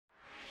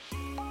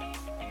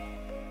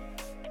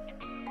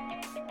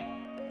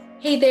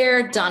Hey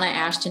there, Donna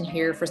Ashton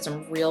here for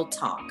some real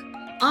talk.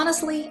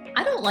 Honestly,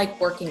 I don't like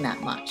working that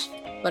much,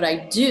 but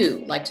I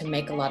do like to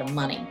make a lot of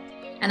money.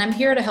 And I'm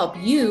here to help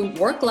you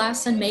work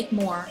less and make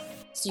more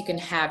so you can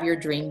have your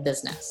dream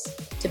business.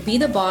 To be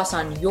the boss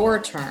on your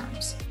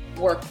terms,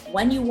 work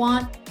when you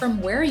want, from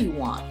where you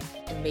want,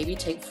 and maybe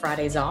take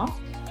Fridays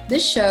off.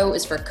 This show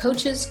is for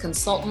coaches,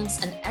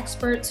 consultants, and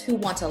experts who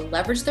want to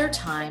leverage their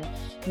time,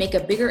 make a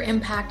bigger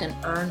impact, and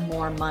earn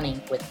more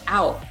money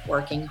without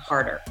working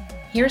harder.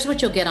 Here's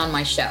what you'll get on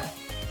my show.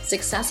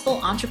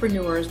 Successful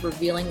entrepreneurs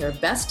revealing their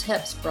best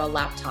tips for a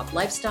laptop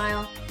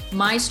lifestyle,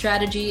 my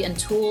strategy and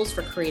tools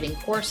for creating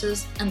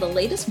courses, and the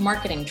latest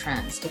marketing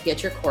trends to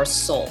get your course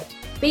sold.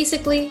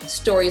 Basically,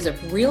 stories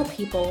of real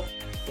people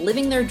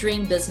living their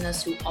dream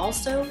business who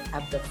also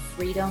have the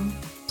freedom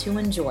to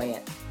enjoy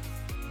it.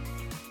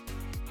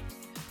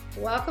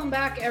 Welcome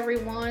back,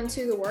 everyone,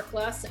 to the Work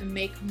Less and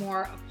Make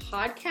More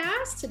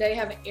podcast. Today I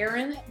have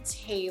Erin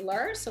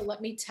Taylor. So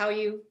let me tell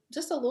you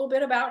just a little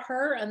bit about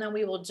her, and then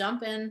we will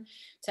jump in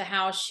to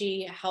how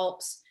she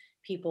helps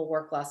people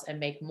work less and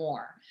make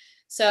more.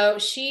 So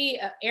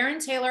Erin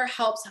Taylor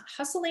helps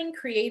hustling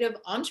creative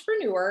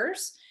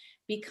entrepreneurs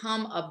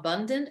become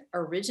abundant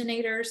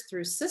originators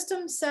through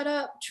system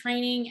setup,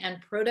 training,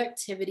 and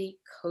productivity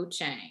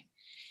coaching.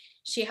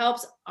 She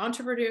helps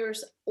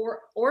entrepreneurs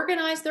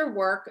organize their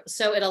work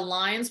so it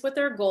aligns with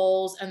their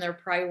goals and their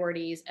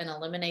priorities and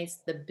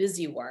eliminates the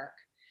busy work,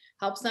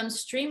 helps them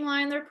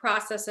streamline their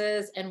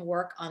processes and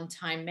work on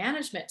time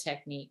management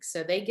techniques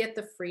so they get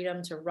the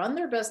freedom to run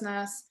their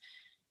business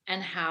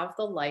and have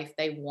the life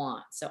they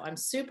want. So I'm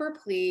super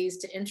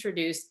pleased to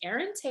introduce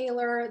Erin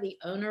Taylor, the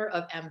owner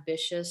of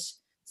Ambitious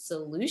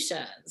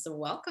Solutions.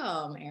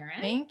 Welcome, Erin.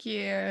 Thank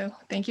you.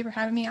 Thank you for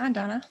having me on,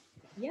 Donna.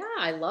 Yeah,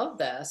 I love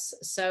this.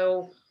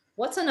 So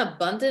what's an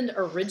abundant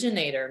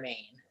originator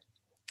mean?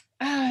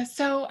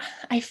 So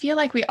I feel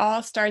like we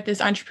all start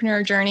this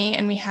entrepreneur journey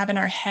and we have in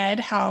our head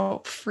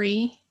how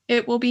free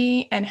it will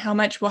be and how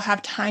much we'll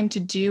have time to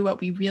do what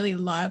we really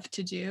love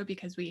to do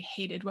because we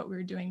hated what we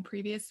were doing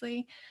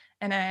previously.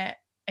 And I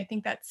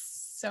think that's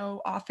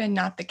so often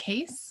not the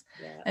case.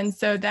 Yes. And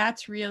so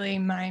that's really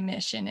my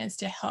mission, is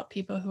to help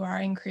people who are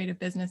in creative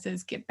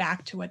businesses get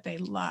back to what they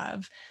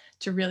love,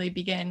 to really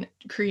begin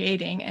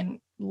creating and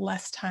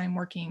less time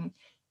working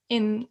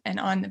in and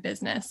on the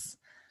business.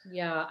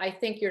 Yeah, I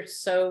think you're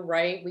so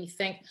right. We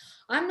think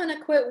I'm going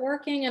to quit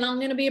working and I'm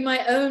going to be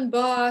my own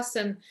boss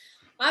and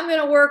I'm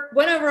going to work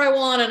whenever I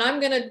want and I'm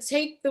going to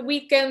take the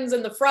weekends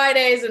and the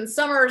Fridays and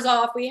summers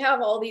off. We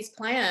have all these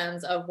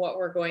plans of what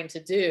we're going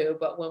to do.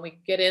 But when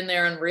we get in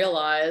there and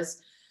realize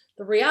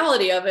the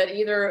reality of it,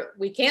 either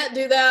we can't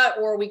do that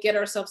or we get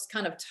ourselves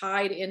kind of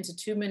tied into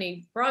too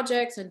many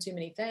projects and too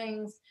many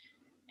things.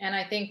 And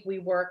I think we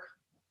work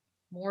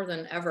more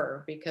than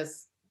ever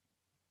because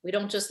we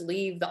don't just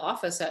leave the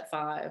office at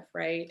 5,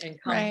 right?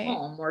 And come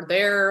home. We're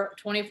there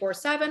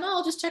 24/7. Oh,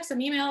 I'll just check some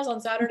emails on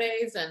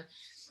Saturdays and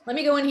let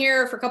me go in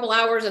here for a couple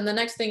hours. And the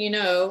next thing you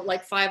know,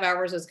 like 5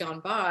 hours has gone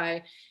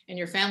by and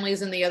your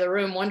family's in the other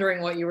room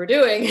wondering what you were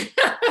doing.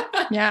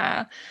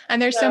 Yeah. And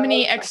there's so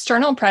many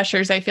external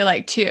pressures, I feel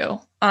like, too,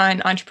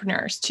 on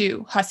entrepreneurs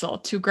to hustle,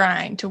 to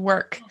grind, to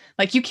work.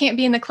 Like you can't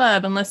be in the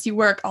club unless you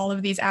work all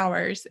of these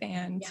hours.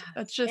 And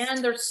that's just.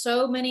 And there's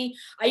so many,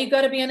 you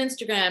got to be on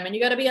Instagram and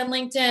you got to be on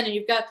LinkedIn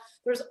and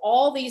there's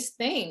all these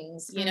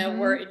things,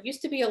 where it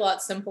used to be a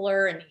lot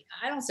simpler. And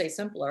I don't say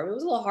simpler, it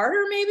was a little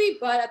harder maybe,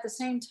 but at the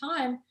same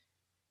time,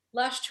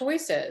 less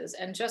choices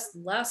and just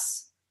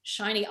less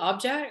shiny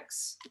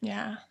objects.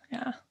 Yeah.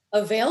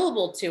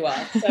 Available to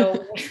us.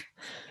 So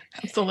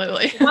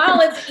absolutely. While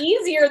it's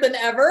easier than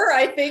ever,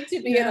 I think,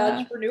 to be an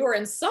entrepreneur,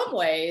 in some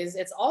ways,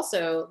 it's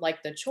also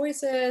like the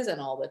choices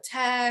and all the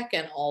tech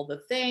and all the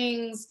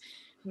things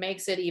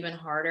makes it even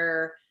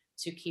harder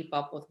to keep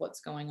up with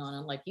what's going on.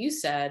 And like you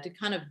said, to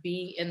kind of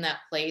be in that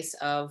place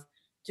of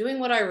doing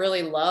what I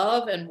really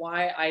love and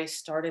why I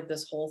started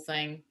this whole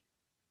thing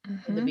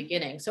in the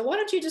beginning. So why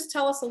don't you just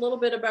tell us a little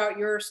bit about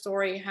your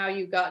story, how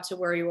you got to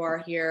where you are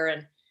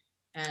here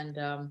and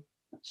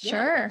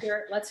sure.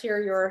 Let's hear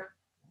your.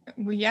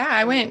 Yeah,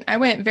 I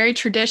went very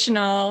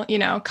traditional,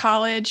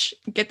 college,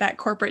 get that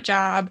corporate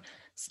job,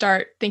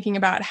 start thinking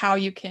about how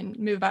you can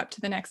move up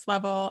to the next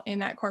level in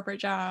that corporate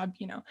job,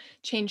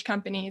 change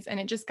companies. And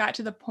it just got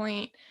to the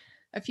point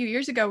a few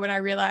years ago when I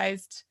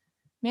realized,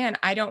 man,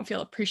 I don't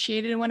feel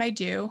appreciated in what I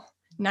do.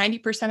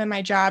 90% of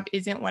my job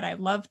isn't what I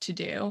love to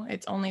do.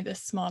 It's only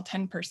this small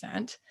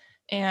 10%.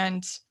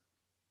 And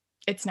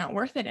it's not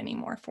worth it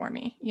anymore for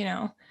me.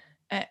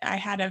 I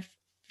had a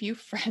few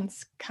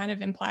friends kind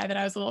of imply that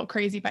I was a little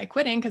crazy by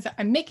quitting because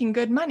I'm making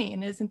good money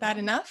and isn't that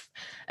enough?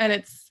 And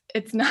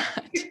it's not.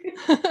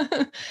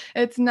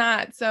 It's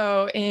not.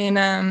 So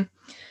in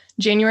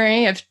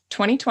January of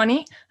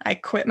 2020, I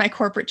quit my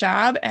corporate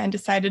job and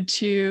decided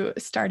to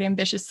start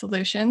Ambitious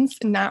Solutions,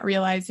 not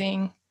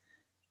realizing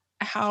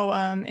how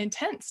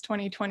intense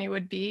 2020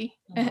 would be.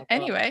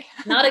 Anyway.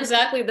 Not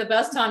exactly the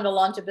best time to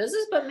launch a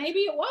business, but maybe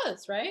it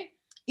was, right?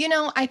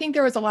 I think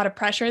there was a lot of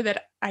pressure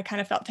that I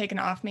kind of felt taken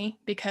off me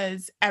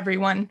because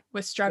everyone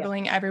was Yeah.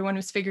 struggling. Everyone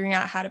was figuring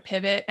out how to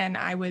pivot, and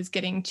I was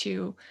getting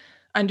to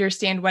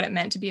understand what it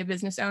meant to be a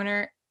business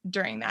owner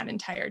during that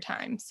entire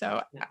time.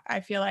 So Yeah. I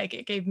feel like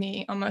it gave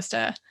me almost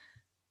an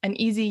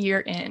easy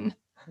year in.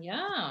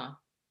 Yeah.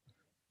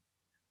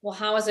 Well,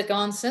 how has it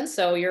gone since?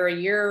 So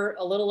you're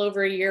a little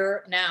over a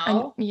year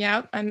now.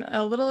 I'm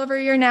a little over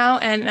a year now.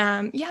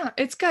 And yeah,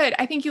 it's good.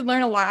 I think you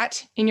learn a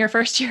lot in your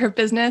first year of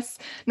business,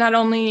 not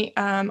only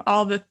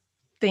all the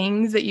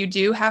things that you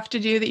do have to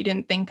do that you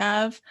didn't think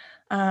of,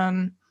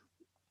 um,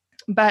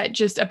 but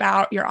just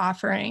about your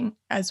offering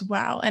as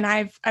well. And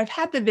I've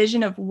had the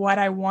vision of what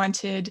I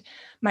wanted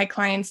my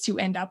clients to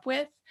end up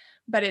with,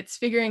 but it's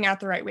figuring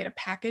out the right way to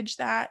package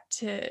that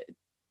to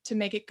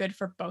make it good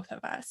for both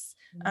of us.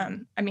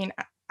 I mean,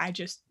 I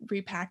just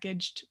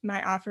repackaged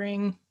my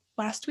offering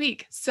last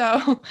week,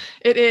 so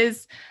it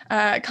is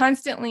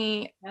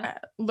constantly Yeah.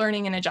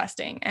 learning and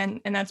adjusting,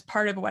 and that's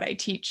part of what I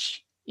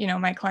teach.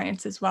 My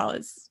clients as well,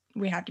 is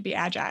we have to be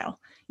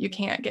agile. You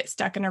can't get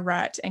stuck in a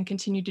rut and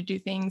continue to do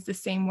things the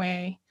same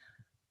way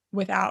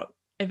without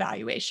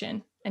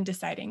evaluation and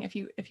deciding if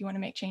you want to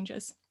make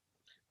changes.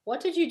 What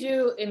did you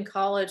do in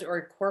college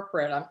or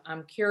corporate?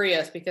 I'm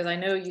curious because I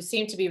know you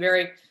seem to be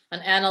very an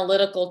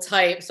analytical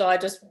type. So I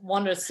just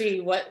wanted to see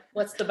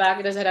what's the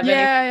back. Does it have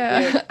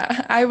anything to do?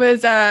 Yeah. I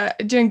was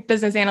doing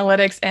business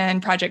analytics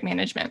and project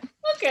management.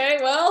 Okay,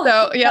 well,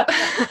 So, yep.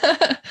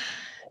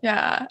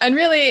 Yeah. And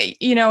really,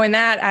 in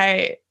that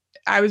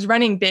I was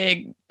running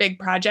big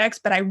projects,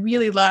 but I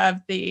really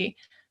love the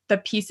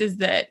pieces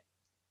that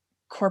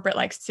corporate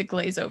likes to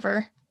glaze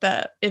over,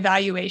 the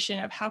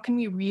evaluation of how can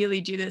we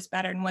really do this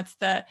better, and what's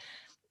the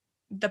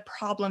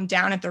problem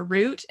down at the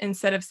root,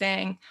 instead of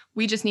saying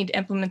we just need to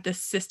implement this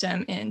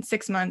system in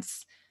 6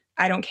 months.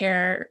 I don't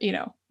care,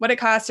 what it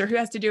costs or who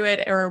has to do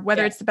it or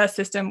whether yeah. it's the best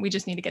system. We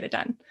just need to get it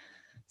done.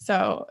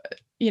 So,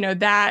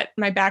 that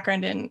my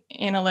background in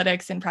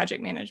analytics and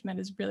project management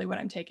is really what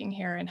I'm taking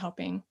here and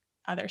helping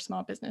other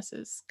small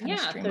businesses kind of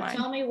Yeah. So streamline.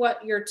 tell me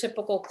what your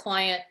typical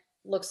client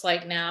looks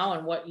like now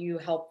and what you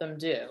help them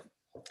do.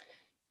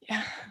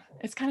 Yeah,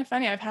 it's kind of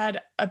funny. I've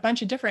had a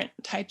bunch of different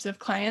types of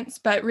clients,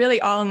 but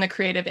really all in the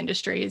creative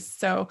industries.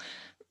 So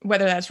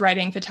whether that's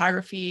writing,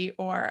 photography,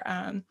 or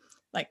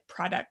like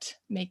product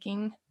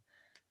making,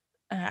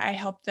 I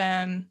help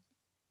them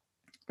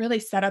really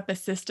set up a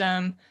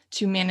system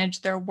to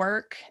manage their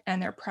work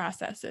and their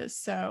processes.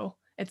 So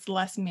it's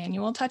less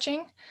manual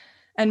touching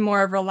and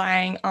more of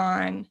relying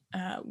on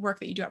work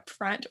that you do up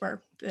front,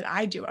 or that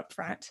I do up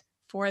front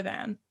for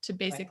them, to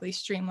basically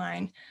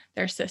streamline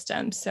their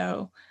system.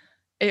 So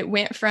it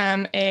went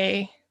from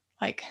I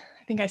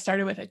think I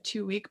started with a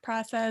 2-week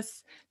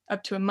process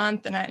up to a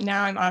month, and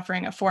now I'm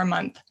offering a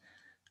 4-month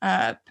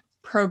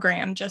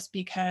program, just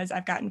because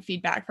I've gotten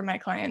feedback from my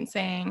clients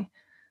saying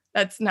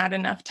that's not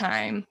enough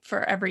time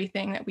for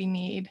everything that we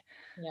need.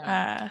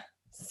 Yeah.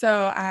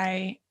 So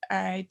I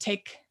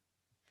take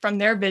from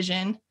their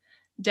vision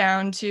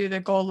down to the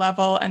goal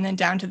level and then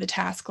down to the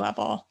task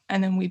level.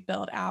 And then we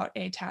build out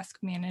a task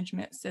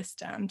management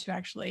system to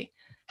actually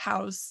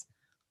house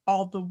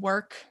all the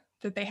work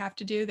that they have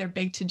to do, their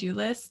big to-do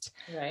list,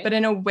 Right. but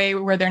in a way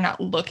where they're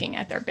not looking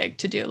at their big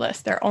to-do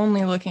list. They're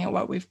only looking at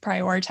what we've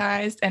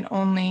prioritized, and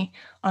only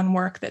on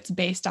work that's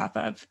based off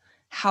of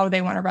how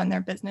they want to run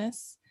their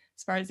business,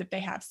 as far as if they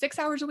have 6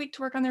 hours a week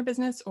to work on their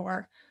business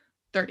or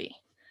 30.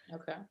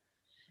 Okay.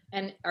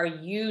 And are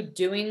you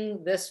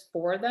doing this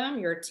for them,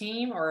 your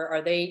team, or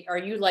are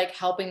you like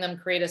helping them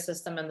create a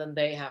system and then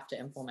they have to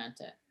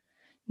implement it?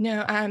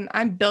 No,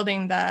 I'm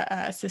building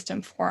the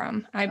system for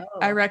them. I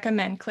Oh,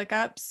 recommend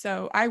ClickUp.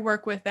 So I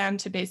work with them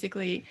to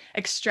basically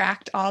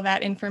extract all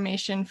that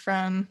information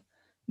from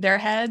their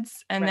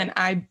heads. And right. then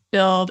I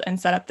build and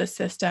set up the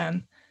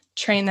system,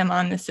 train them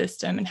on the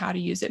system and how to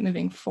use it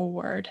moving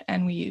forward.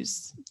 And we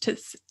use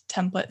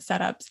template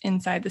setups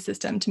inside the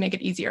system to make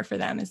it easier for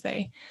them as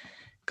they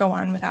go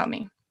on without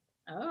me.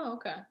 Oh,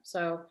 okay.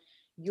 So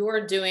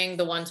you're doing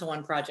the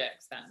one-to-one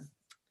projects then.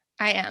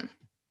 I am.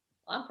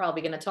 I'm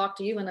probably going to talk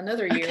to you in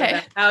another year Okay.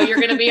 about how you're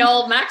going to be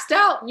all maxed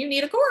out and you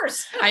need a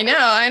course. I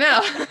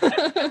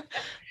know.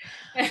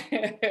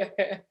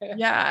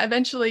 Yeah,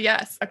 eventually,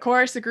 yes, a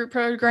course, a group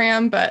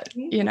program, but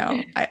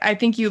I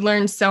think you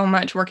learn so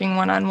much working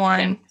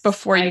one-on-one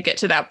before you get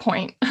to that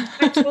point.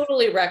 I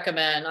totally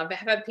recommend. I've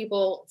had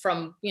people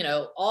from,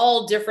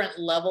 all different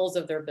levels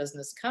of their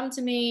business come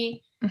to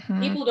me.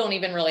 Mhm. People don't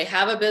even really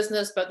have a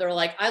business, but they're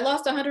like, I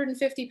lost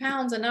 150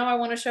 pounds and now I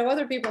want to show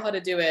other people how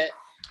to do it.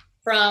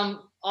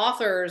 From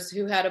authors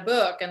who had a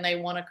book and they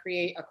want to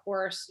create a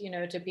course,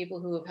 to people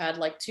who have had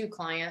like 2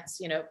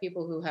 clients,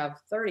 people who have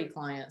 30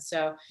 clients.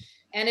 So,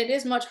 and it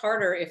is much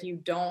harder if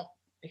you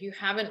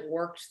haven't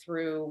worked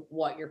through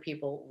what your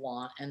people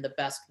want and the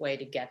best way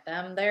to get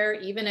them there,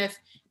 even if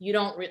you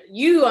don't,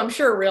 I'm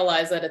sure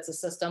realize that it's a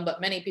system,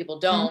 but many people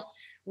don't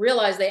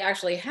realize they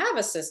actually have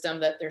a system,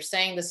 that they're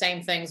saying the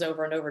same things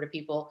over and over to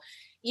people,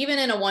 even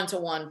in a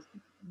one-to-one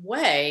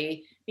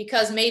way,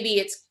 because maybe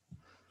it's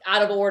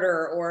out of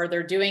order, or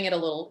they're doing it a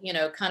little,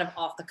 kind of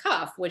off the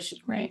cuff, which you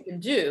Right. can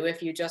do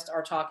if you just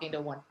are talking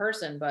to one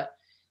person. But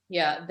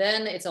yeah,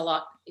 then it's a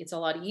lot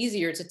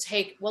easier to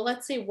take, well,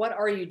 let's see, what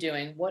are you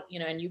doing? What,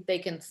 and they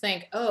can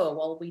think, oh,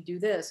 well, we do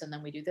this and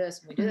then we do this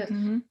and we do this,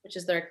 Hmm. which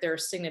is their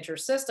signature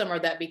system, or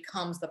that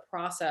becomes the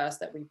process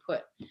that we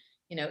put,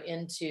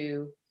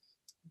 into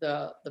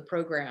the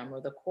program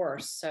or the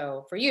course.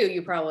 So for you,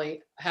 you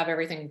probably have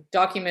everything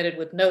documented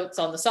with notes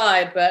on the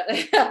side, but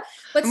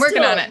but I'm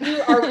working on still, it.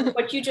 you are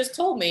what you just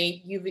told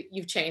me,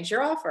 you've changed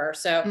your offer.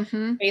 So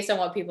Hmm. based on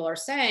what people are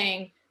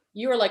saying,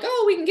 you were like,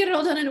 oh, we can get it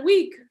all done in a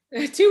week,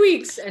 2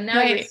 weeks, and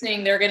now you're Right.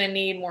 saying they're going to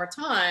need more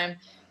time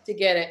to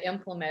get it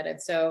implemented.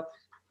 So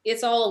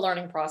it's all a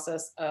learning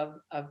process of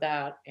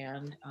that.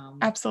 And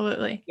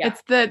Absolutely. yeah.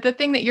 It's the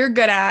thing that you're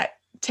good at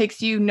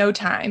takes you no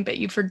time, but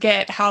you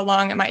forget how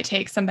long it might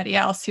take somebody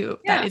else who that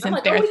Yeah, I'm isn't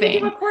like, oh, their we can do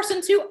a thing. course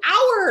in 2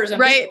 hours,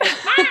 and people Right.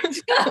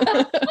 are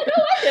like, what? I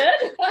know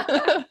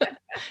I did.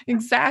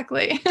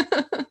 Exactly.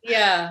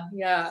 Yeah,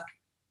 yeah.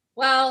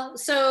 Well,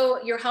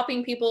 so you're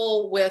helping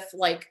people with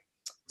like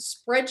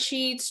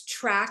spreadsheets,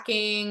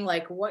 tracking,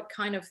 like what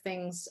kind of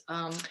things,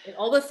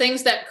 all the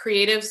things that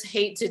creatives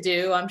hate to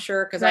do, I'm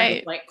sure, because I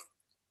just Right.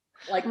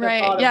 like the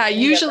Right. thought of Yeah.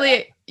 any of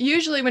that.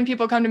 Usually when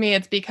people come to me,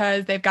 it's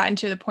because they've gotten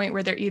to the point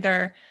where they're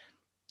either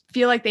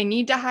feel like they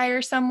need to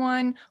hire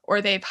someone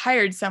or they've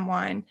hired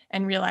someone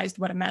and realized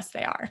what a mess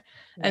they are.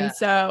 Yeah. And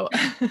so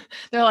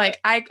they're like,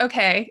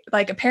 okay,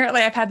 like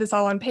apparently I've had this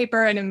all on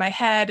paper and in my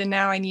head, and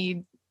now I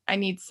need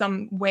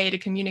some way to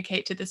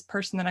communicate to this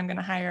person that I'm going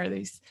to hire,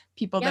 these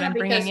people that Yeah, I'm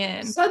bringing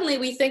because in. suddenly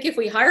we think if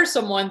we hire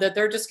someone that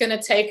they're just going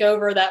to take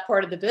over that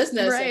part of the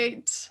business,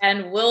 Right.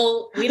 and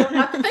we don't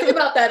have to think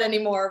about that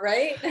anymore,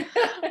 right?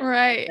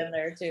 Right. In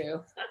there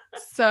too.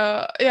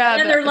 So And yeah,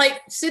 then they're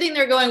like sitting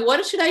there going,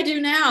 what should I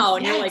do now?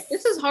 And you're like,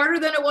 yes. this is harder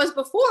than it was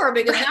before,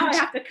 because now I Right.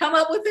 have to come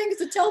up with things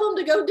to tell them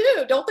to go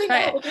do. Don't they know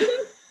how Right. to do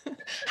this?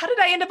 How did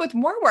I end up with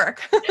more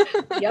work?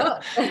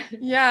 Yeah.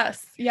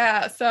 Yes.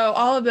 Yeah. So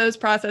all of those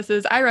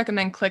processes, I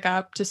recommend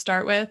ClickUp to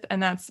start with,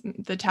 and that's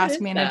the What is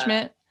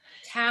that?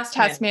 Task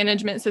task management.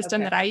 management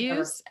system Okay. that I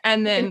use.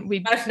 And then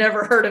I've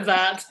never heard of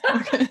that.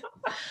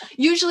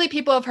 usually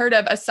people have heard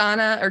of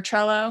Asana or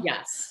Trello.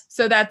 Yes.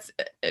 So that's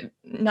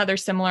another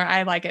similar.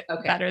 I like it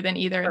Okay. better than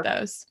either of Perfect.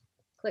 those.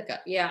 ClickUp.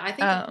 Yeah. I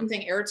think I'm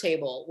using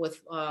Airtable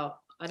with, I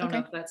don't know Okay.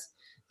 if that's,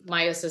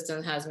 my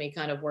assistant has me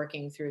kind of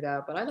working through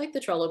that, but I like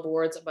the Trello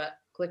boards, but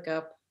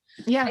ClickUp.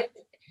 Yeah.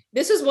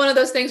 This is one of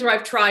those things where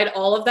I've tried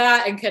all of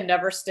that and can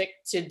never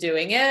stick to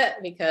doing it,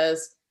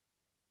 because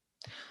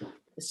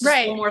it's just one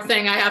Right. more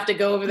thing I have to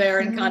go over there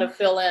and kind Mhm. of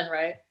fill in,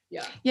 right?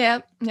 Yeah.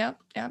 Yep. Yep.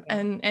 Yep. Yeah.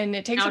 And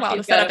it takes a Now while to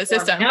she's set got up it a for me.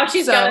 system. Now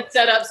she's got it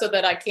set up so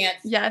that I can't,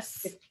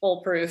 Yes. it's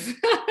foolproof.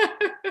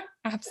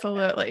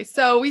 Absolutely.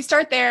 So we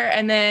start there,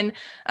 and then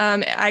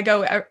I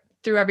go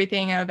through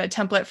everything of a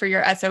template for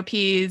your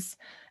SOPs,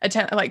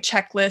 like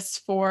checklists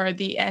for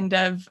the end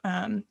of.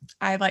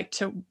 I like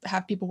to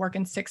have people work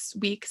in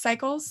 6-week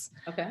cycles,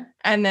 Okay.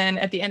 and then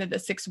at the end of the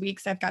 6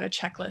 weeks, I've got a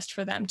checklist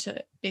for them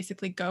to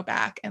basically go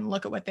back and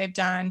look at what they've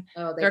done,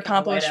 Oh, they their kind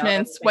of white out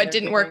accomplishments, everything what they're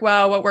didn't work doing.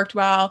 well, what worked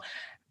well,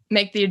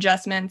 make the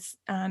adjustments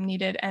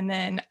needed, and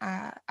then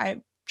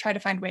I try to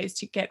find ways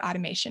to get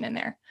automation in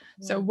there.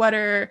 So what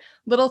are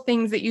little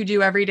things that you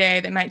do every day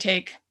that might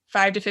take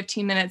 5 to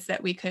 15 minutes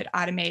that we could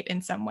automate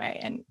in some way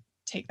and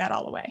take that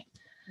all away?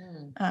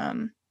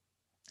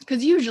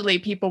 Because usually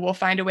people will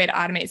find a way to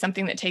automate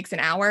something that takes an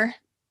hour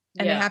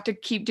and they Yeah. have to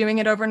keep doing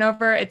it over and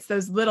over. It's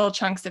those little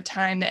chunks of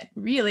time that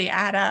really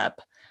add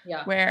up,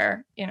 Yeah.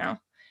 where,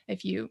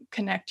 if you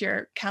connect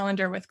your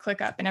calendar with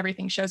ClickUp and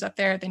everything shows up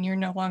there, then you're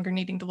no longer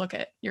needing to look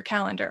at your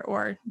calendar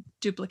or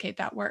duplicate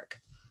that work.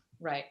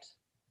 Right.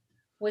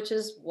 Which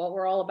is what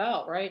we're all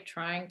about, right?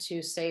 Trying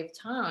to save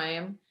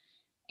time.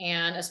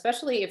 And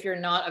especially if you're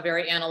not a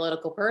very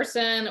analytical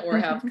person or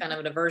have Mhm. kind of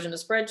an aversion to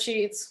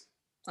spreadsheets,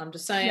 I'm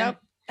just saying.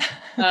 Yep.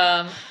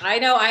 I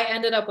know I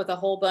ended up with a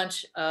whole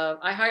bunch of,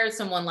 I hired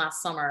someone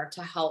last summer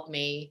to help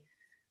me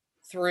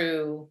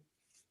through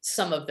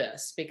some of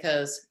this,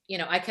 because,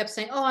 I kept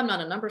saying, oh, I'm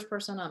not a numbers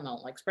person. I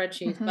don't like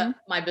spreadsheets, but Mhm.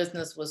 my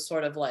business was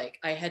sort of like,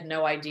 I had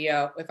no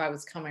idea if I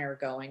was coming or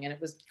going, and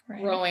it was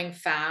Right. growing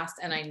fast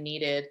and I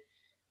needed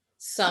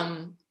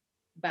some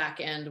back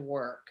end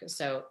work.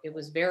 So it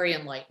was very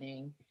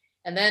enlightening.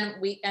 And then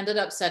we ended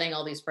up setting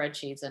all these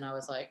spreadsheets, and I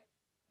was like,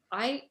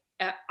 I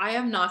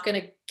am not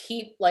going to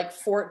keep like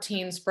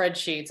 14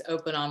 spreadsheets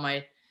open on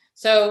my.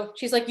 So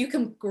she's like, you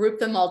can group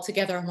them all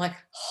together. I'm like,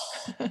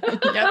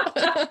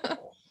 Yep.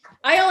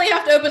 I only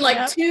have to open like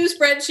Yep. 2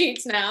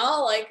 spreadsheets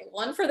now, like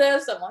one for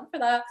this and one for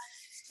that.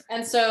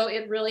 And so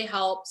it really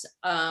helped.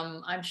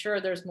 I'm sure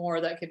there's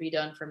more that could be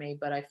done for me,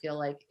 but I feel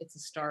like it's a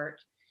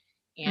start.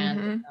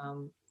 And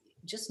Mhm.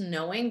 just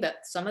knowing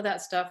that some of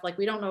that stuff, like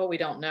we don't know what we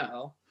don't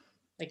know,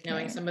 like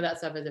knowing Right. some of that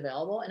stuff is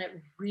available, and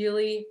it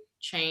really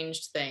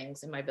changed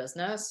things in my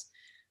business.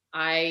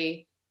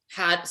 I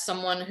had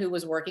someone who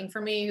was working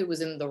for me who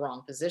was in the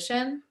wrong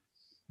position,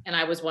 and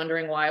I was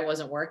wondering why it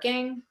wasn't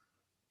working.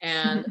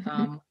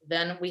 And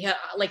then we had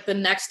like the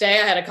next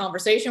day I had a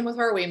conversation with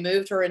her. We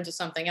moved her into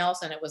something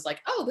else and it was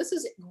like, oh, this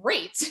is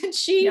great. And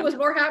she Yep. was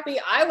more happy.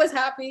 I was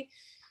happy.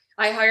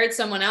 I hired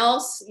someone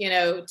else,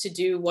 to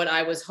do what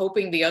I was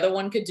hoping the other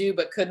one could do,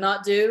 but could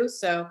not do.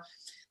 So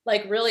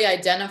like really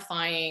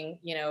identifying,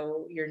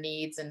 your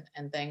needs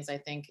and things, I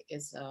think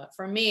is,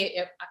 for me,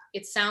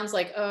 it sounds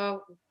like,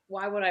 oh,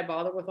 why would I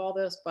bother with all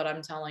this? But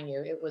I'm telling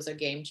you, it was a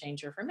game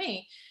changer for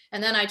me.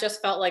 And then I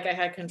just felt like I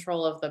had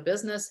control of the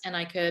business and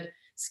I could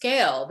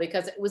scale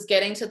because it was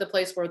getting to the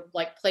place where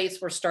like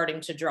plates were starting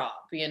to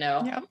drop,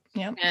 Yep.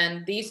 Yep.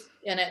 and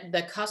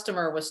the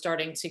customer was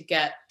starting to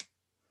get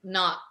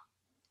not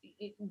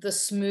the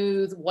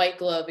smooth white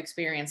glove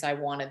experience I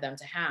wanted them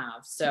to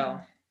have. So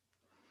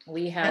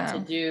we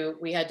had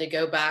to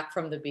go back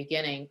from the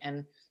beginning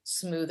and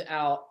smooth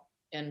out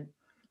and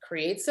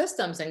create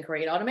systems and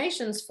create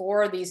automations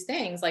for these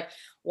things. Like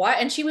why?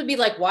 And she would be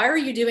like, why are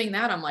you doing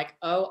that? I'm like,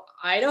 oh,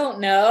 I don't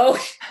know.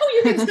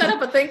 Oh, you can set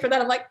up a thing for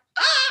that. I'm like,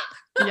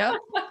 Yep.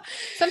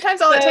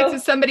 Sometimes all it takes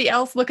is somebody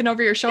else looking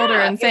over your shoulder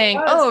and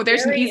saying, oh,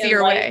 there's an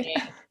easier way.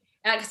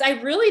 Because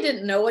I really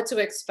didn't know what to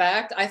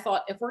expect. I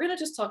thought if we're going to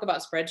just talk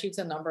about spreadsheets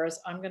and numbers,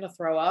 I'm going to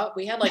throw up.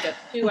 We had like a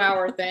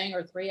 2-hour thing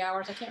or 3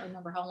 hours. I can't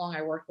remember how long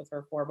I worked with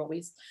her for, but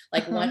we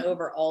like went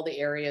over all the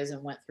areas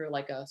and went through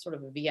like a sort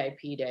of a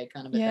VIP day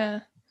kind of a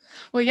thing.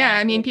 Well, yeah.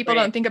 I mean, people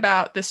don't think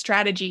about the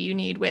strategy you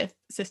need with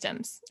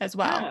systems as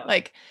well. No.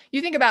 Like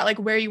you think about like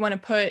where you want to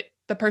put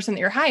the person that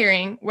you're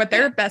hiring, what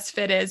their best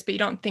fit is, but you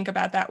don't think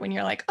about that when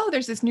you're like, oh,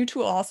 there's this new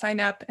tool, I'll sign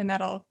up and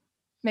that'll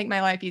make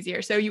my life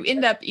easier. So you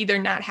end up either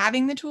not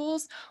having the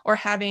tools or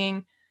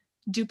having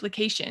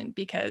duplication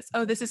because,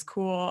 oh, this is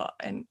cool.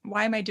 And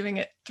why am I doing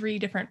it 3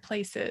 different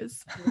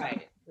places?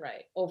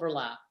 Right.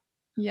 Overlap.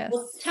 Yes.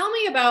 Well, tell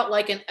me about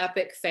like an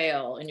epic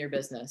fail in your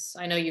business.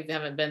 I know you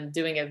haven't been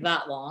doing it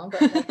that long,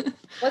 but like,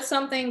 what's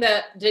something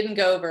that didn't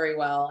go very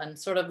well and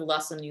sort of the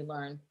lesson you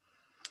learned?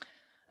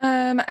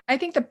 I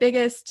think the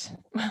biggest,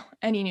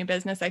 any new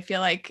business, I feel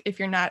like if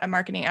you're not a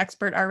marketing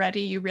expert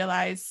already, you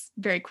realize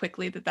very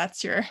quickly that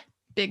that's your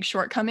big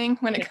shortcoming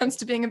when it comes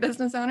to being a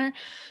business owner.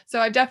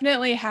 So I've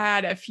definitely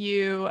had a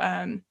few,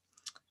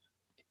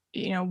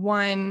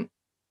 one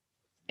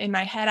in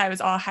my head, I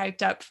was all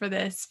hyped up for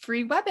this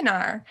free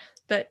webinar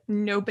that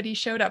nobody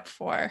showed up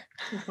for.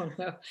 Oh,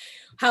 no.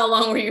 How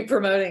long were you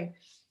promoting?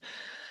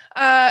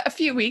 A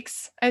few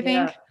weeks, I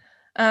think.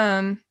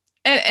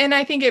 And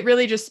I think it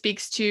really just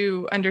speaks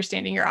to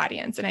understanding your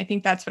audience. And I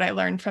think that's what I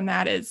learned from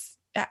that is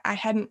I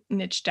hadn't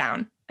niched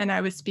down and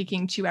I was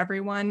speaking to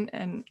everyone.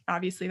 And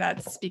obviously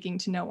that's speaking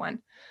to no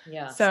one.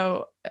 Yeah.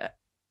 So,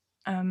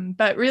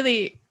 but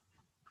really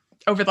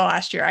over the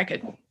last year,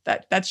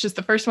 that's just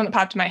the first one that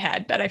popped in my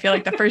head. But I feel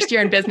like the first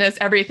year in business,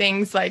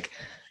 everything's like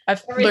a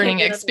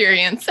learning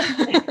experience.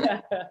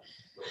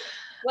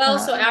 Well,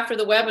 so after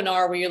the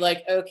webinar, were you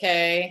like,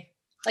 okay,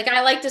 like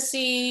I like to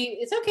see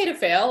it's okay to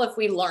fail if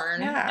we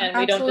learn and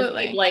we don't just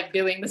keep like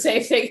doing the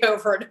same thing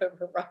over and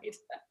over, right?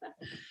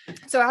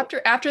 So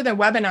after the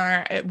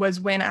webinar, it was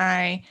when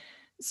I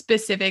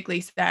specifically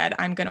said,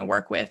 I'm going to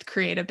work with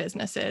creative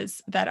businesses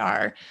that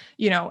are,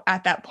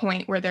 at that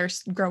point where they're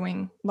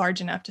growing large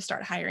enough to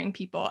start hiring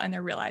people and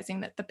they're realizing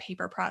that the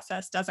paper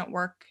process doesn't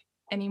work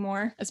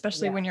anymore,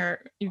 especially when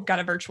you've got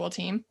a virtual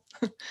team.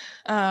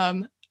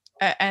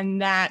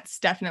 And that's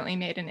definitely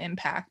made an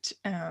impact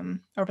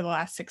over the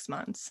last 6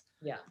 months.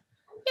 Yeah,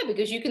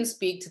 because you can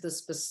speak to the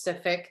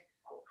specific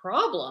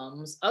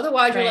problems.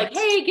 Otherwise, you're like,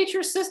 hey, get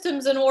your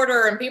systems in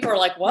order. And people are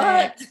like, what?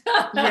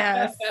 Right.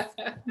 Yes.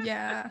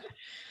 Yeah,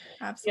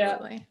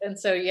 absolutely. Yeah. And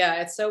so,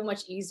 it's so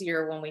much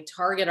easier when we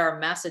target our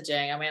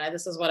messaging. I mean,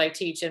 this is what I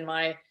teach in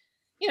my,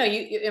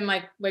 in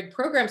my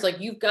programs, like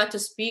you've got to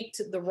speak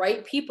to the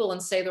right people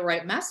and say the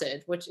right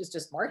message, which is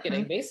just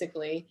marketing,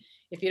 basically.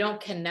 If you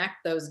don't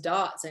connect those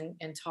dots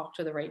and talk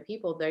to the right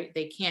people,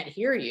 they can't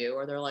hear you,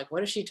 or they're like,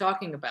 what is she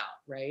talking about?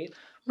 Right.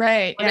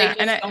 Right. Or they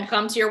just don't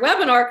come to your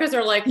webinar because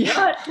they're like,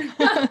 what?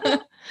 I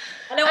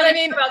don't want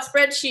to talk about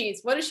spreadsheets.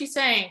 What is she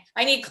saying?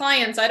 I need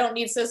clients. I don't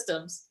need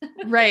systems.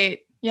 Right.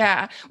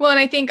 Yeah. Well, and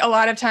I think a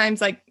lot of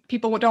times like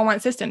people don't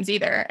want systems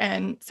either.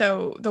 And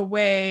so the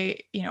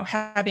way,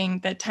 having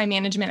the time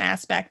management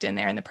aspect in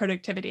there and the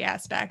productivity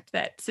aspect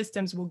that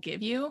systems will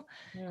give you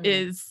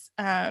is,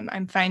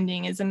 I'm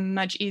finding is a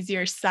much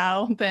easier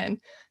sell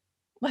than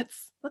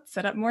let's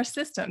set up more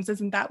systems.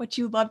 Isn't that what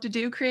you love to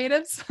do,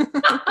 creatives?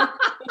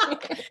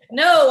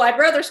 No, I'd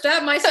rather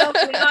stab myself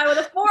in the eye with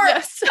a fork.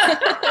 Yes.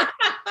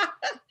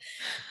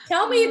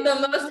 Tell me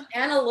the most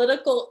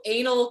analytical,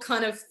 anal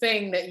kind of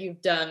thing that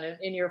you've done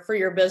for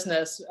your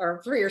business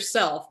or for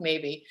yourself,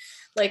 maybe.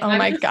 Like, oh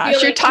my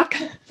gosh, you're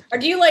talking. Or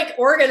do you like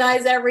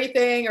organize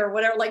everything or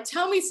whatever? Like,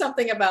 tell me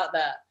something about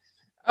that.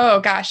 Oh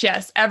gosh,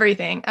 yes,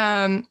 everything.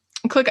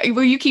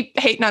 Well, you keep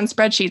hating on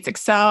spreadsheets.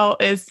 Excel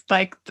is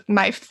like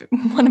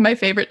one of my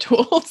favorite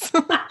tools.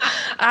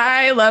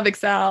 I love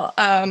Excel.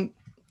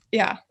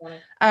 Yeah.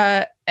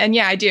 And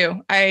yeah, I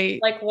do.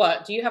 Like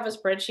what? Do you have a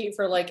spreadsheet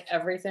for like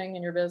everything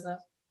in your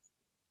business?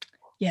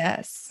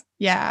 Yes.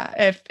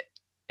 Yeah.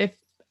 If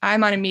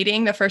I'm on a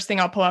meeting, the first thing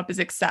I'll pull up is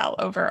Excel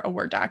over a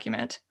Word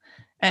document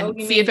Oh, and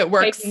you see if mean it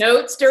works. take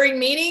notes during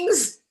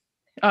meetings?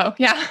 Oh,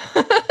 yeah.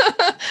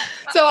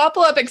 So I'll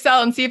pull up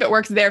Excel and see if it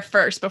works there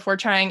first before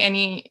trying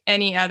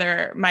any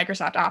other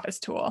Microsoft Office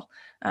tool.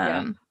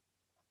 Yeah.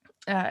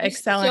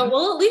 Excel. So,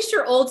 well, at least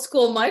you're old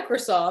school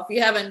Microsoft.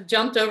 You haven't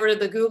jumped over to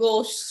the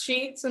Google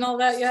Sheets and all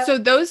that yet. So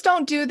those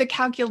don't do the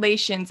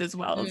calculations as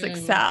well as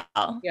Excel.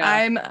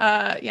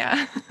 Yeah.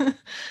 Yeah. I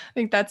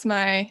think that's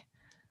my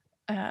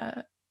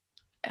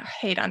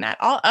hate on that.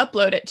 I'll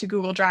upload it to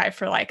Google Drive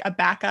for like a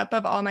backup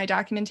of all my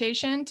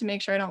documentation to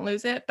make sure I don't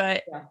lose it.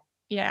 But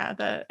yeah,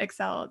 the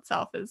Excel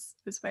itself is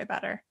way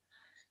better.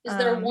 Is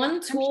there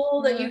one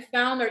tool that you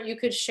found or you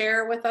could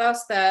share with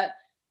us that,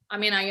 I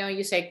mean, I know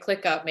you say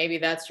ClickUp, maybe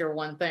that's your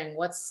one thing.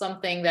 What's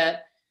something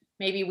that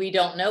maybe we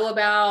don't know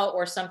about,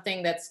 or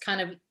something that's kind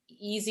of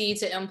easy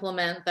to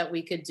implement that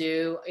we could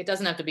do? It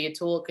doesn't have to be a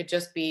tool. It could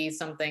just be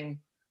something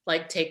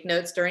like take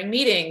notes during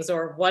meetings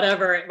or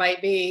whatever it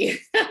might be.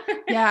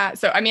 Yeah.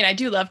 So, I mean, I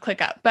do love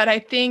ClickUp, but I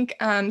think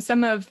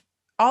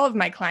all of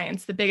my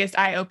clients, the biggest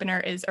eye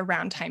opener is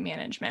around time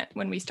management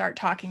when we start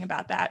talking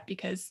about that,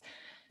 because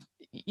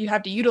you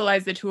have to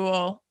utilize the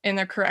tool in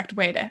the correct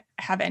way to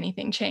have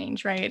anything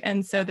change, right?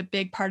 And so the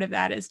big part of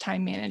that is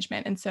time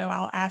management. And so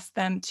I'll ask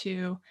them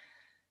to,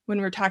 when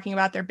we're talking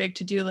about their big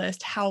to-do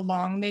list, how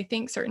long they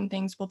think certain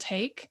things will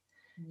take.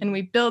 And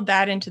we build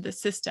that into the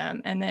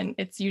system. And then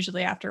it's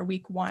usually after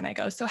week 1, I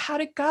go, so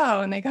how'd it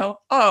go? And they go,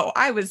 oh,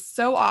 I was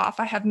so off.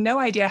 I have no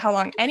idea how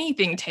long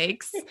anything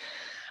takes.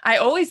 I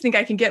always think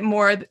I can get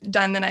more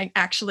done than I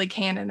actually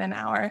can in an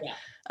hour.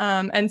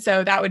 Yeah. And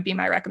so that would be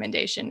my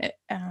recommendation.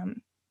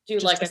 Do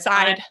like a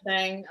time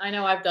thing. I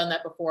know I've done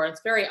that before.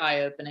 It's very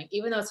eye-opening,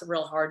 even though it's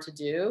real hard to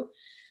do.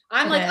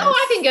 I'm like, oh,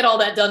 I can get all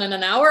that done in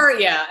an hour.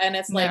 Yeah. And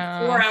it's like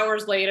 4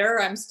 hours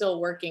later, I'm still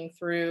working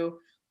through.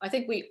 I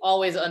think we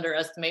always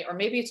underestimate, or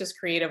maybe it's just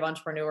creative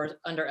entrepreneurs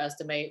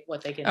underestimate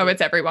what they can do. Oh,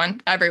 it's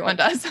everyone. Everyone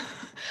does.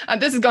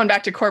 This is going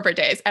back to corporate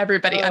days.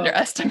 Everybody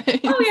underestimates.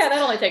 Oh yeah,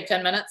 that only take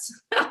 10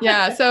 minutes.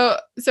 Yeah. So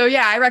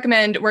yeah, I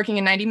recommend working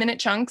in 90-minute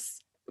chunks.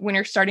 When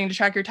you're starting to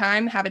track your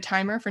time, have a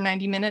timer for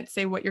 90 minutes,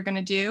 say what you're going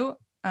to do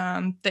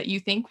that you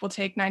think will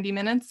take 90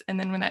 minutes. And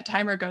then when that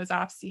timer goes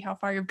off, see how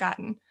far you've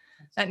gotten.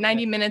 That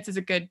 90 minutes is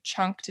a good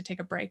chunk to take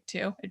a break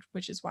too,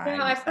 which is why.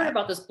 Yeah, I've heard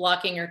about this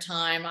blocking your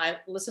time. I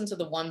listened to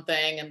the One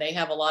Thing, and they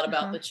have a lot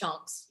about the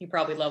chunks. You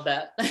probably love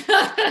that,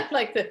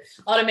 like the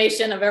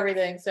automation of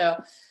everything.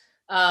 So,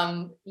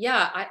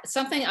 yeah,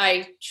 something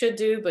I should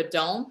do but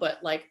don't. But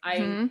like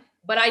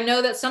but I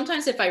know that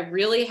sometimes if I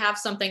really have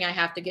something I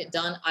have to get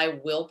done, I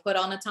will put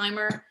on a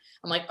timer.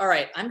 I'm like, all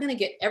right, I'm going to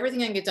get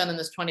everything I can get done in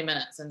this 20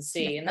 minutes and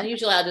see. And then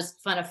usually I'll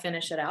just kind of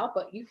finish it out.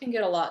 But you can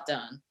get a lot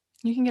done.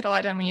 You can get a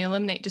lot done when you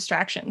eliminate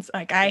distractions.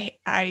 Like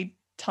I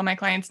tell my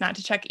clients not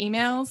to check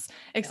emails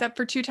except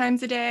for 2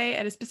 times a day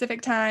at a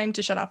specific time,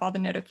 to shut off all the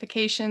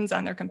notifications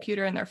on their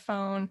computer and their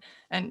phone,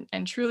 and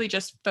truly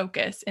just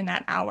focus in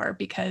that hour,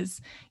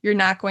 because you're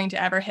not going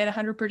to ever hit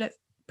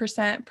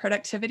 100%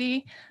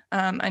 productivity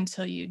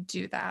until you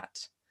do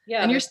that.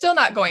 Yeah. And you're still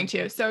not going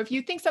to. So if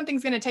you think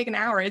something's going to take an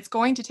hour, it's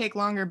going to take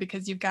longer,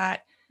 because you've got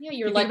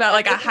you're like about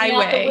like a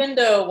highway out the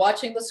window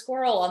watching the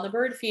squirrel on the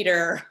bird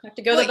feeder. I have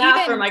to go to the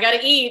bathroom. I got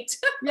to eat.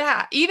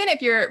 Yeah. Even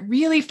if you're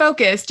really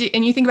focused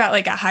and you think about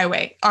like a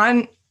highway,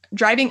 on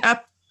driving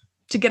up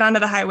to get onto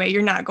the highway,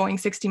 you're not going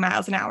 60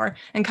 miles an hour,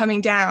 and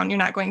coming down, you're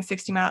not going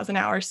 60 miles an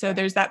hour. So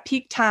there's that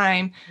peak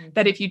time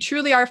that if you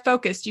truly are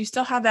focused, you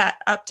still have that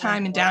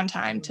uptime and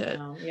downtime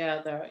to.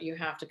 Yeah. You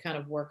have to kind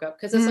of work up,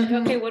 because it's like,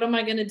 okay, what am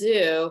I going to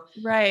do?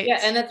 Right. Yeah.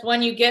 And that's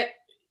when you get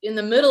in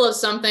the middle of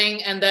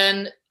something, and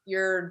then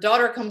your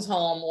daughter comes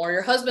home, or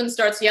your husband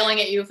starts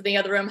yelling at you from the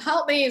other room,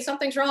 help me,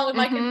 something's wrong with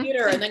my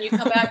computer. And then you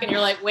come back and you're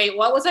like, wait,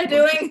 what was I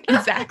doing?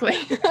 Exactly.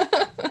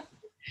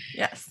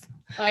 Yes.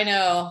 I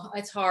know,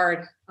 it's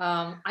hard.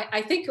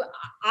 I think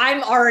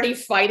I'm already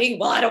fighting.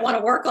 Well, I don't want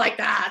to work like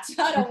that.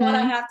 I don't want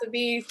to have to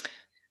be,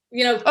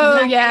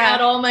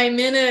 out all my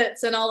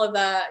minutes and all of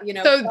that,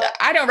 So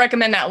I don't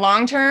recommend that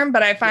long term,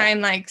 but I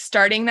find like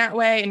starting that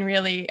way and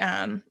really,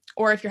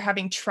 or if you're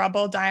having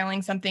trouble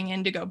dialing something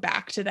in, to go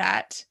back to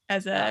that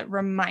as a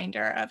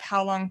reminder of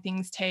how long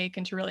things take,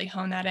 and to really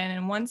hone that in.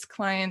 And once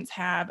clients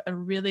have a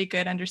really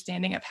good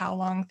understanding of how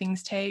long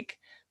things take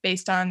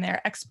based on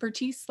their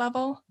expertise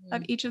level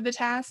of each of the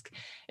tasks,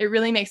 it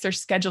really makes their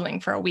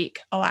scheduling for a week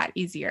a lot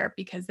easier,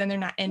 because then they're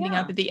not ending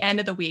up at the end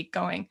of the week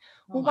going,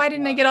 well, why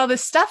didn't I get all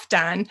this stuff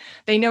done?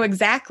 They know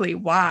exactly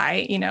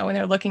why, when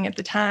they're looking at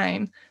the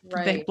time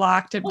that they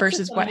blocked it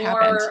versus what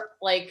happened.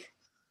 Like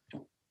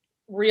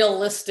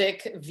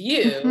realistic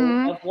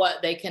view of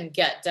what they can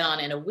get done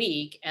in a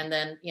week. And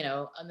then,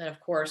 of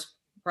course,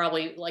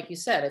 probably, like you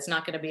said, it's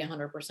not going to be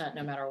 100%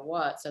 no matter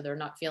what. So they're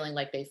not feeling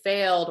like they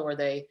failed, or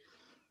they,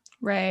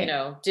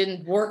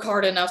 didn't work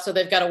hard enough, so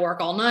they've got to work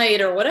all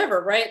night or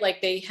whatever, right?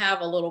 Like they have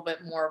a little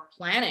bit more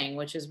planning,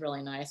 which is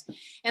really nice.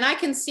 And I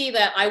can see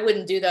that I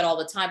wouldn't do that all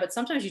the time, but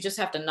sometimes you just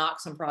have to knock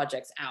some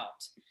projects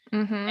out.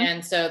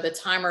 And so the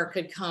timer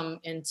could come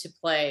into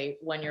play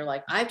when you're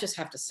like, I just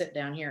have to sit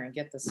down here and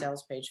get the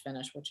sales page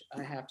finished, which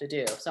I have to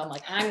do. So I'm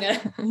like, I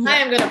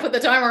am going to put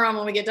the timer on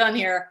when we get done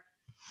here.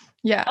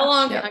 Yeah. How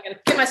long? I'm going to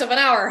give myself an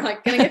hour.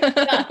 Like, going to get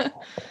this done.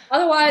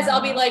 Otherwise,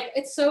 I'll be like,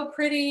 it's so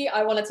pretty.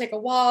 I want to take a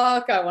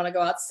walk. I want to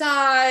go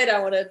outside. I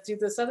want to do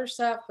this other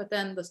stuff, but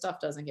then the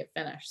stuff doesn't get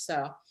finished.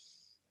 So,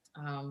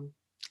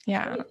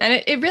 yeah.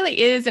 And it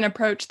really is an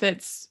approach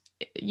that's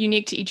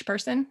unique to each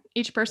person.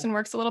 Each person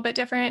works a little bit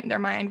different. Their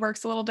mind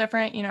works a little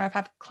different. You know, I've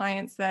had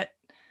clients that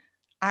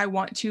I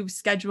want to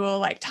schedule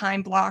like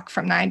time block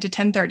from 9 to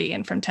 10:30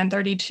 and from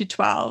 10:30 to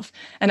 12.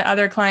 And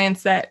other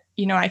clients that,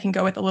 you know, I can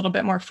go with a little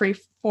bit more free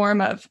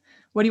form of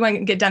what do you want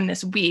to get done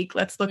this week?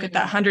 Let's look at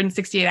that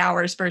 168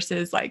 hours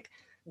versus like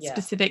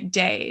specific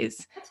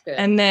days.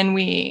 And then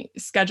we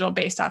schedule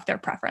based off their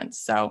preference.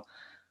 So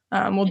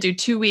we'll do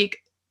 2-week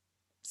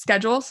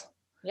schedules.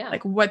 Yeah.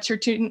 Like what's your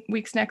 2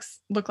 weeks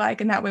next look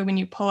like? And that way, when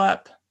you pull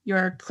up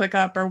your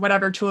ClickUp or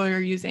whatever tool you're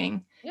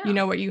using, you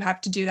know what you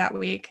have to do that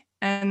week.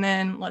 And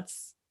then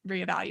let's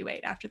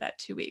reevaluate after that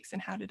 2 weeks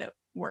and how did it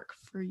work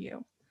for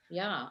you?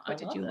 Yeah. What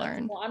did you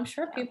learn? Well, I'm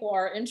sure people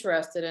are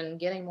interested in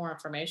getting more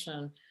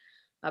information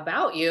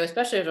about you,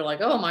 especially if they're like,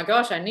 oh my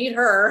gosh, I need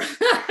her.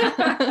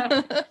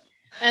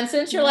 And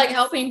since you're like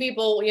helping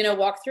people, you know,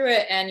 walk through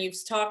it, and you've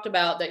talked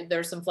about that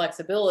there's some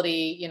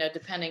flexibility, you know,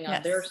 depending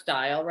on their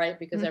style, right?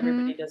 Because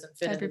everybody doesn't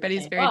fit.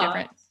 Everybody's very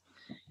different.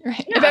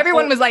 Right. Yeah, if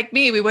everyone was like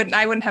me,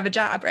 I wouldn't have a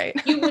job, right?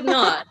 You would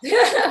not.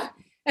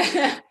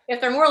 If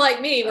they're more like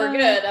me, we're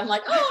good. I'm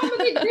like, oh, I'm a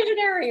big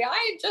visionary.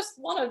 I just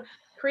want to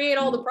create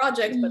all the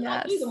projects, but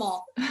not do them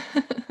all.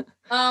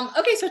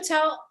 Okay, so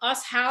tell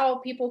us how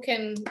people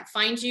can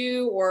find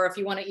you, or if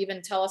you want to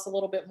even tell us a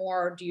little bit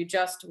more. Do you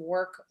just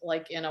work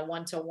like in a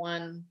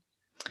one-to-one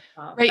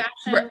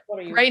fashion?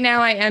 Right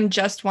now, I am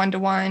just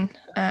one-to-one.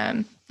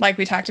 Like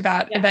we talked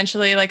about,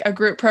 eventually like a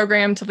group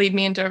program to lead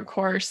me into a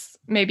course,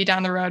 maybe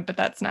down the road, but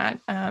that's not.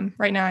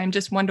 Right now, I'm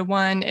just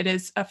one-to-one. It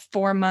is a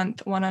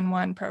 4-month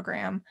one-on-one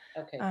program.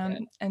 Okay.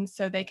 And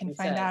so they can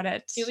find out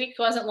at 2 weeks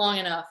wasn't long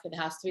enough. It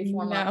has to be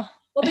 4 months.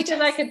 Well,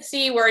 because I could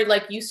see where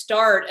like you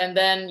start and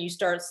then you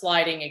start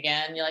sliding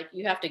again. You're like,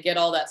 you have to get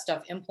all that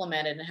stuff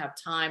implemented and have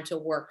time to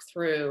work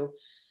through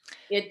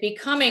it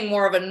becoming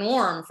more of a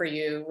norm for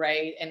you,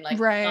 right? And like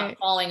not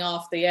falling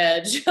off the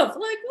edge of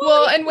like,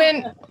 well, and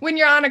when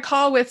you're on a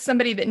call with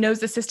somebody that knows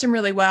the system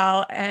really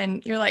well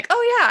and you're like,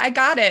 oh yeah, I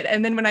got it.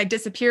 And then when I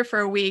disappear for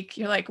a week,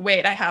 you're like,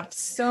 wait, I have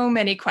so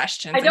many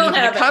questions. I don't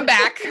have to come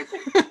back.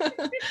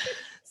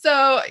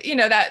 So, you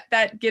know,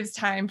 that gives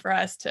time for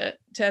us to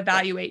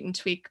evaluate and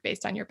tweak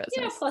based on your business.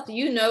 Yeah, plus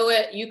you know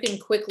it, you can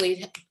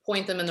quickly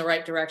point them in the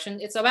right direction.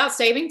 It's about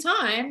saving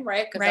time,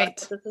 right? Because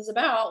that's what this is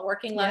about,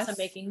 working less and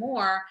making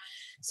more.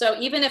 So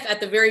even if at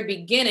the very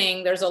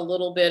beginning, there's a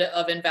little bit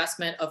of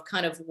investment of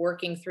kind of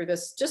working through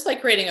this, just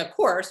like creating a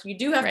course, you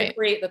do have to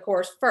create the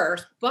course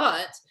first.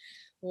 But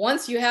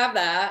once you have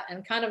that,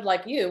 and kind of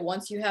like you,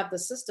 once you have the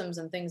systems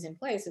and things in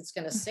place, it's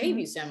going to save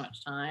you so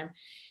much time.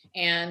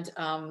 And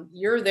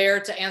you're there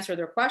to answer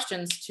their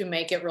questions to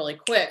make it really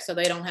quick, so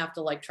they don't have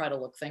to like try to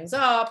look things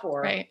up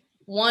or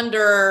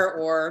wonder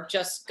or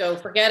just go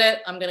forget it.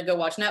 I'm going to go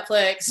watch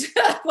Netflix,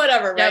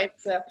 whatever. Right.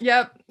 So,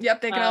 Yep.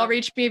 They can all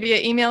reach me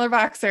via email or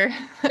Voxer.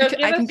 So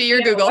I can be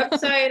your Google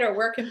website, or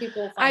where can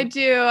people find I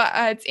do.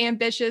 It's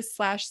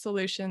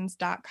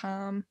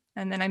ambitious/solutions.com.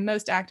 And then I'm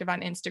most active on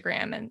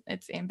Instagram, and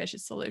it's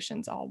Ambitious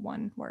Solutions, all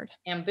one word.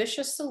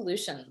 Ambitious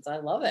Solutions. I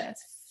love it.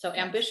 So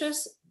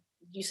ambitious,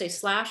 you say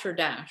slash or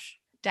dash?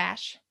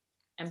 Dash.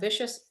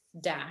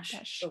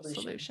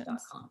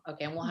 Ambitious-solutions.com.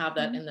 Okay. And we'll have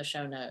that in the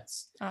show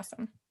notes.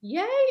 Awesome.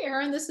 Yay,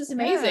 Erin. This is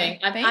amazing.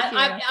 Thank you.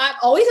 I'm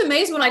always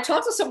amazed when I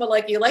talk to someone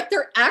like you, like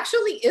there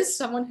actually is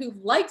someone who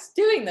likes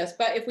doing this.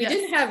 But if we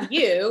didn't have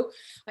you,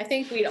 I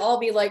think we'd all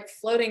be like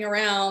floating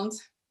around.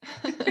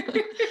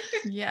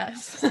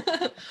 Yes.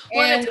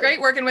 Well, it's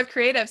great working with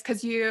creatives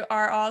because you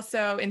are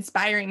also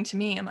inspiring to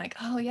me. I'm like,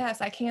 oh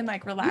yes, I can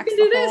like relax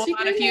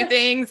on a few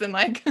things and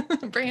like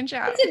branch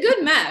out. It's a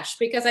good mesh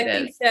because I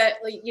think that,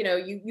 you know,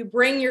 you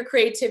bring your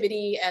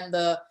creativity and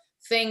the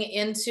thing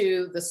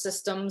into the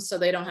system so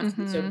they don't have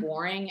to be so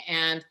boring,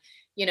 and,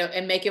 you know,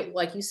 and make it,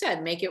 like you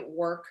said, make it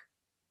work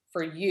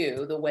for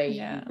you the way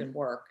you can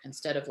work,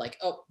 instead of like,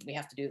 oh, we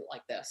have to do it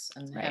like this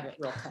and have it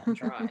real cut and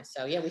dry.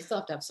 So yeah, we still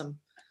have to have some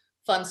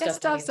fun stuff.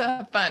 Stuff's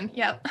fun.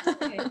 Yep.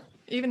 Okay.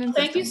 Even in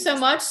Thank you so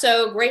much.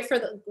 So great for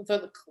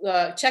the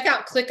check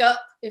out ClickUp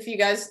if you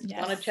guys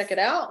want to check it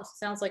out. It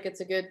sounds like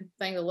it's a good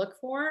thing to look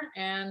for.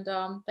 And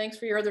thanks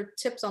for your other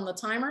tips on the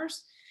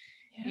timers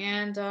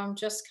and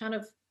just kind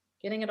of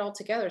getting it all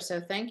together. So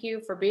thank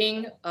you for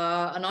being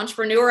an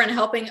entrepreneur and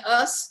helping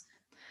us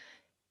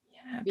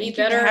be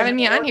better. Thank you for having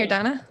me on here,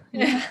 Donna.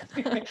 Yeah.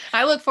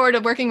 I look forward to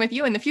working with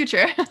you in the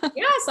future.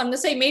 Yes, I'm gonna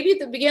say maybe at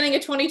the beginning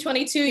of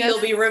 2022,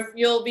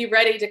 you'll be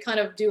ready to kind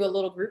of do a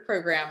little group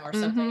program or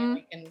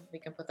something, and we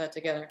can put that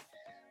together.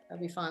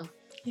 That'd be fun.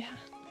 Yeah.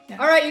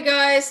 All right, you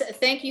guys.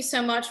 Thank you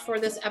so much for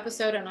this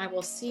episode, and I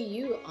will see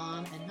you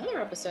on another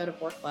episode of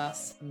Work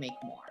Less, Make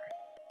More.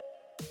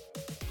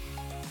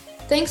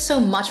 Thanks so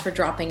much for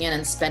dropping in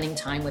and spending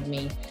time with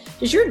me.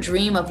 Does your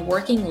dream of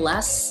working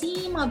less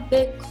seem a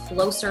bit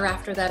closer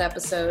after that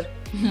episode?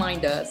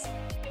 Mine does.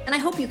 And I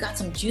hope you got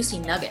some juicy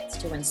nuggets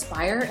to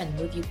inspire and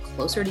move you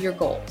closer to your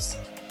goals.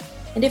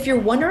 And if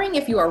you're wondering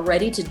if you are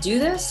ready to do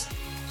this,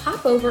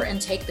 hop over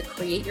and take the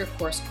Create Your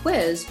Course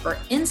quiz for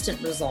instant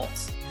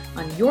results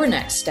on your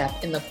next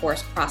step in the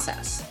course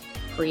process.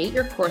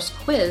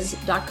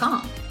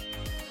 CreateYourCourseQuiz.com.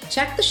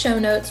 Check the show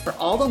notes for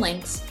all the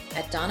links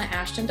at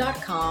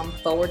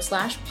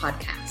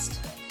donnaashton.com/podcast.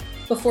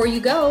 Before you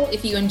go,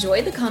 if you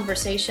enjoyed the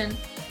conversation,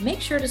 make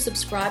sure to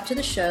subscribe to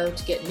the show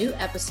to get new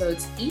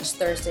episodes each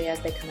Thursday as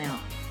they come out.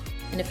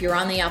 And if you're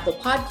on the Apple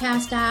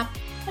Podcast app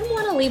and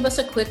want to leave us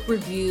a quick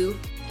review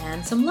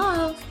and some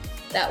love,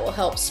 that will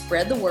help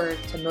spread the word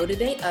to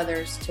motivate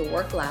others to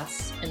work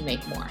less and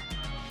make more.